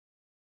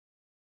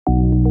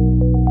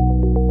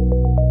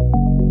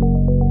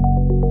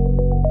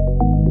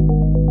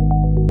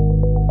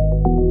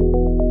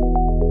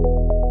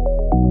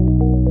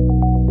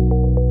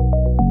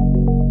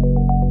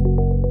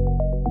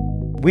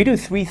We do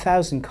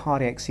 3,000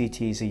 cardiac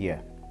CTs a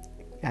year.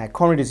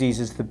 Coronary disease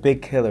is the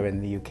big killer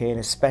in the UK and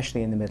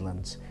especially in the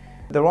Midlands.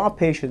 There are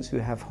patients who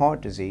have heart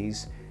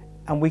disease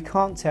and we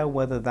can't tell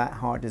whether that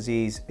heart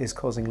disease is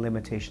causing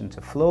limitation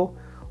to flow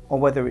or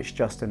whether it's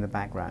just in the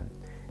background.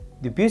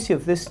 The beauty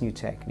of this new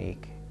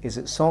technique is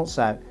it sorts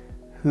out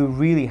who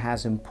really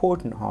has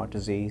important heart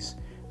disease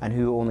and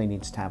who only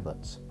needs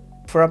tablets.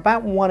 For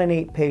about 1 in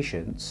 8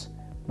 patients,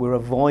 we're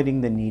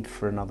avoiding the need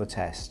for another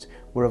test.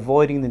 We're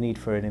avoiding the need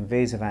for an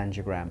invasive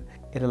angiogram.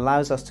 It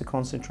allows us to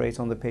concentrate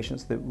on the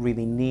patients that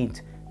really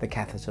need the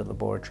catheter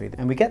laboratory,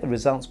 and we get the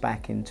results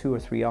back in 2 or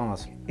 3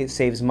 hours. It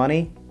saves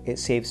money, it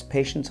saves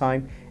patient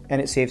time,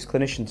 and it saves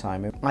clinician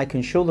time. I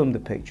can show them the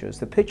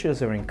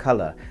pictures are in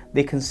colour,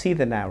 they can see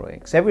the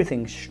narrowings,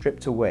 everything's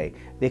stripped away.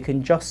 They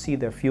can just see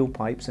their fuel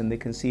pipes and they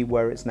can see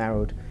where it's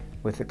narrowed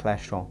with the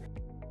cholesterol.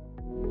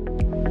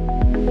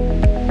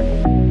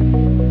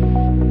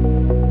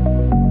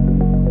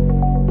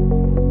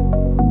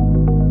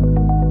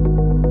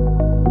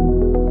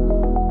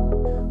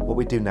 What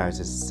we do now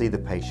is see the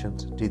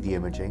patient, do the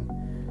imaging.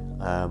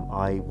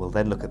 I will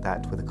then look at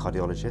that with a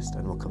cardiologist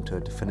and we'll come to a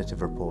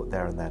definitive report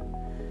there and then.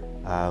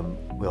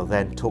 We'll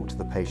then talk to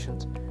the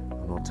patient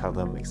and we'll tell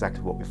them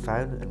exactly what we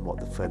found and what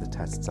the further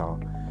tests are.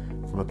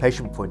 From a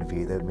patient point of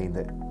view, it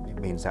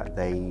means that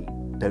they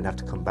don't have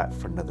to come back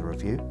for another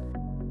review.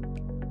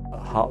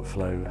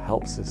 HeartFlow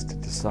helps us to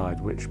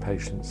decide which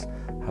patients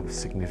have a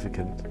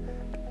significant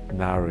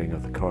narrowing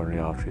of the coronary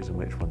arteries and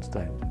which ones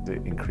don't.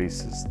 It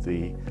increases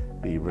the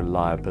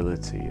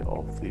reliability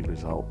of the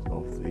result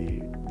of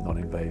the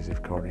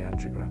non-invasive coronary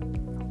angiogram.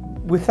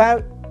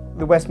 Without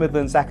the West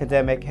Midlands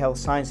Academic Health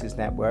Sciences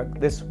Network,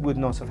 this would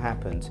not have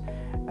happened.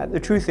 The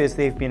truth is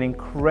they've been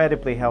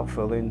incredibly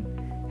helpful in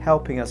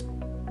helping us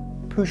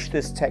push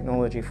this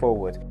technology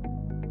forward.